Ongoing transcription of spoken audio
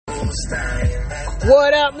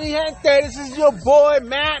What up, mi gente? This is your boy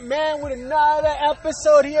Matt, man, with another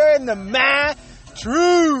episode here in the Matt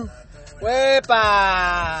True.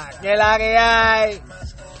 Wepa, que la que hay.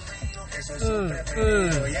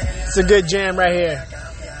 It's a good jam right here.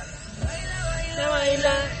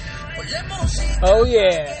 Oh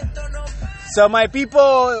yeah. So my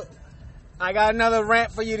people, I got another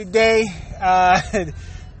rant for you today,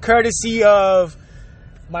 courtesy of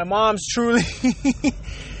my mom's truly.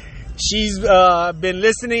 She's been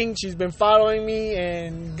listening, she's been following me,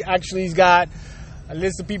 and actually has got a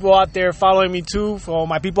list of people out there following me too. For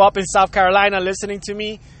my people up in South Carolina listening to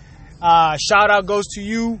me, shout out goes to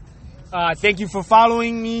you. Thank you for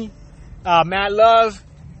following me. Mad love.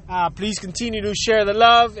 Please continue to share the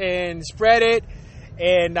love and spread it.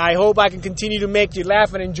 And I hope I can continue to make you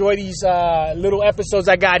laugh and enjoy these little episodes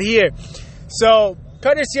I got here. So,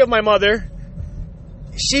 courtesy of my mother,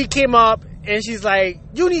 she came up and she's like,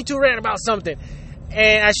 you need to rant about something.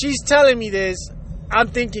 And as she's telling me this, I'm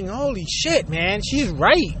thinking, holy shit, man, she's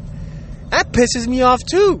right. That pisses me off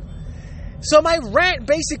too. So my rant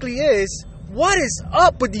basically is, what is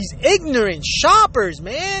up with these ignorant shoppers,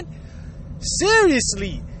 man?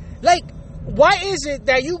 Seriously. Like, why is it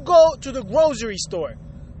that you go to the grocery store,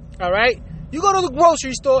 all right? You go to the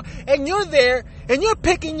grocery store and you're there and you're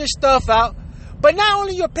picking your stuff out. But not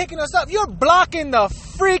only you're picking us up, you're blocking the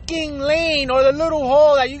freaking lane or the little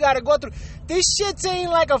hole that you got to go through. This shit ain't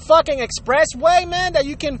like a fucking expressway, man, that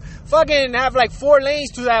you can fucking have like 4 lanes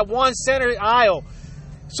to that one center aisle.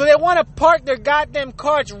 So they want to park their goddamn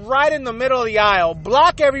carts right in the middle of the aisle,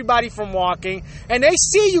 block everybody from walking, and they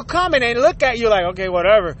see you coming and look at you like, okay,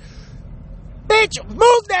 whatever. Bitch,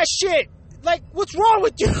 move that shit. Like, what's wrong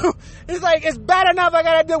with you? It's like, it's bad enough I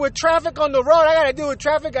gotta deal with traffic on the road. I gotta deal with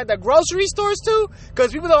traffic at the grocery stores too?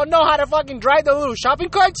 Because people don't know how to fucking drive the little shopping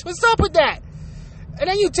carts? What's up with that? And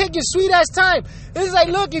then you take your sweet ass time. It's like,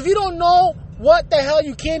 look, if you don't know what the hell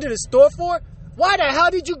you came to the store for, why the hell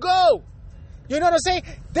did you go? You know what I'm saying?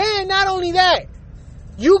 Then, not only that,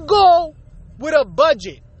 you go with a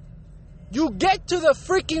budget. You get to the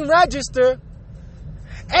freaking register,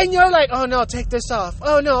 and you're like, oh no, take this off.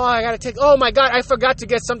 Oh no, I gotta take, oh my God, I forgot to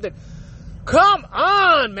get something. Come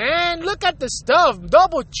on, man. Look at the stuff.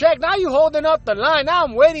 Double check. Now you holding up the line. Now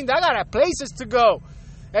I'm waiting. I got places to go.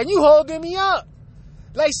 And you holding me up.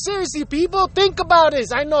 Like, seriously, people, think about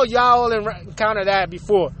this. I know y'all encountered that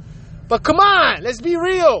before. But come on, let's be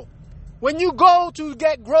real. When you go to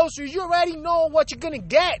get groceries, you already know what you're gonna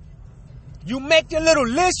get. You make your little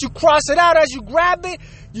list, you cross it out as you grab it,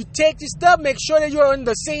 you take your stuff, make sure that you're in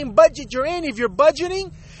the same budget you're in if you're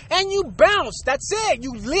budgeting, and you bounce. That's it.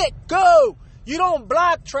 You let go. You don't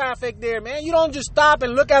block traffic there, man. You don't just stop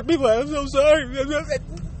and look at people like, I'm so sorry.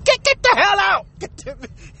 Get the hell out.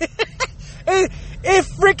 It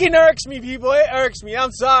freaking irks me, people. It irks me.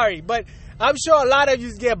 I'm sorry. But I'm sure a lot of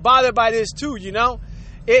you get bothered by this too, you know?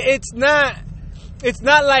 It's not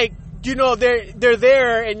like, you know, they're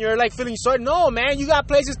there and you're like feeling sorry. No, man, you got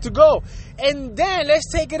places to go. And then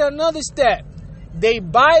let's take it another step. They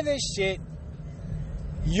buy this shit.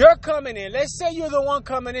 You're coming in. Let's say you're the one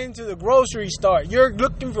coming into the grocery store. You're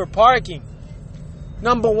looking for parking.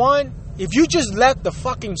 Number one, if you just left the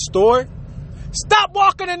fucking store, stop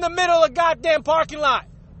walking in the middle of the goddamn parking lot,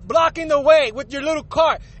 blocking the way with your little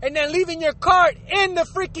cart, and then leaving your cart in the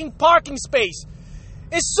freaking parking space.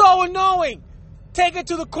 It's so annoying. Take it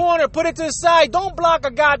to the corner, put it to the side. Don't block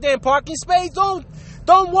a goddamn parking space. Don't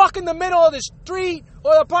walk in the middle of the street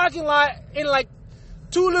or the parking lot in like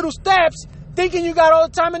 2 little steps thinking you got all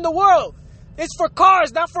the time in the world. It's for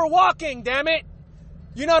cars, not for walking, damn it.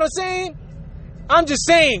 You know what I'm saying? I'm just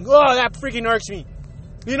saying, oh, that freaking irks me.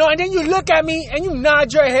 You know, and then you look at me and you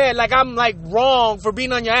nod your head like I'm like wrong for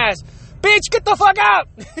being on your ass. Bitch, get the fuck out.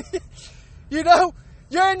 You know,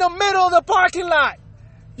 you're in the middle of the parking lot.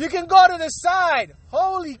 You can go to the side.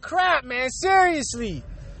 Holy crap, man. Seriously.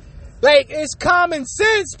 Like, it's common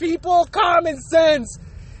sense, people. Common sense.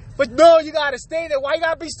 But no, you gotta stay there. Why you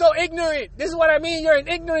gotta be so ignorant? This is what I mean. You're an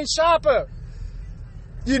ignorant shopper.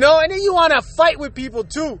 You know, and then you wanna fight with people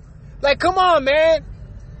too. Like, come on, man.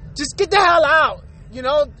 Just get the hell out. You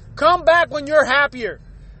know, come back when you're happier.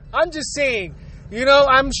 I'm just saying. You know,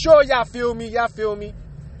 I'm sure y'all feel me.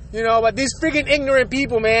 You know, but these freaking ignorant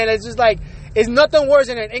people, man, it's just like, it's nothing worse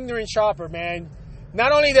than an ignorant shopper, man.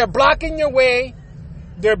 Not only they're blocking your way,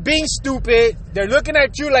 they're being stupid, they're looking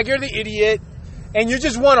at you like you're the idiot, and you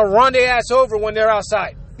just want to run their ass over when they're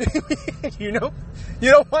outside. You know?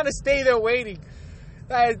 You don't want to stay there waiting.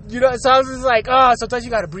 You know, so I was just like, oh, sometimes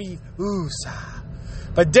you got to breathe. Ooh, sigh.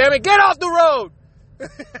 But damn it, get off the road.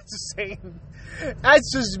 That's just saying.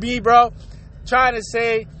 That's just me, bro. Trying to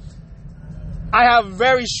say, I have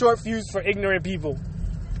very short fuse for ignorant people.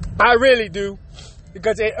 I really do.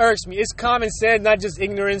 Because it irks me. It's common sense, not just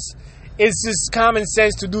ignorance. It's just common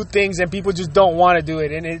sense to do things and people just don't want to do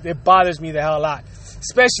it. And it bothers me the hell a lot.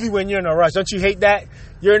 Especially when you're in a rush. Don't you hate that?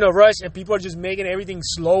 You're in a rush and people are just making everything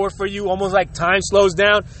slower for you. Almost like time slows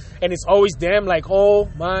down. And it's always damn like, oh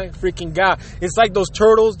my freaking God. It's like those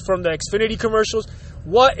turtles from the Xfinity commercials.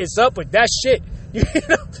 What is up with that shit?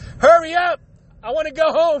 Hurry up. I want to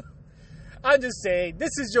go home. I'm just saying,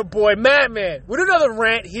 this is your boy Madman with another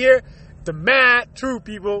rant here. The Mad True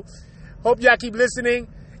people. Hope y'all keep listening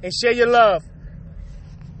and share your love.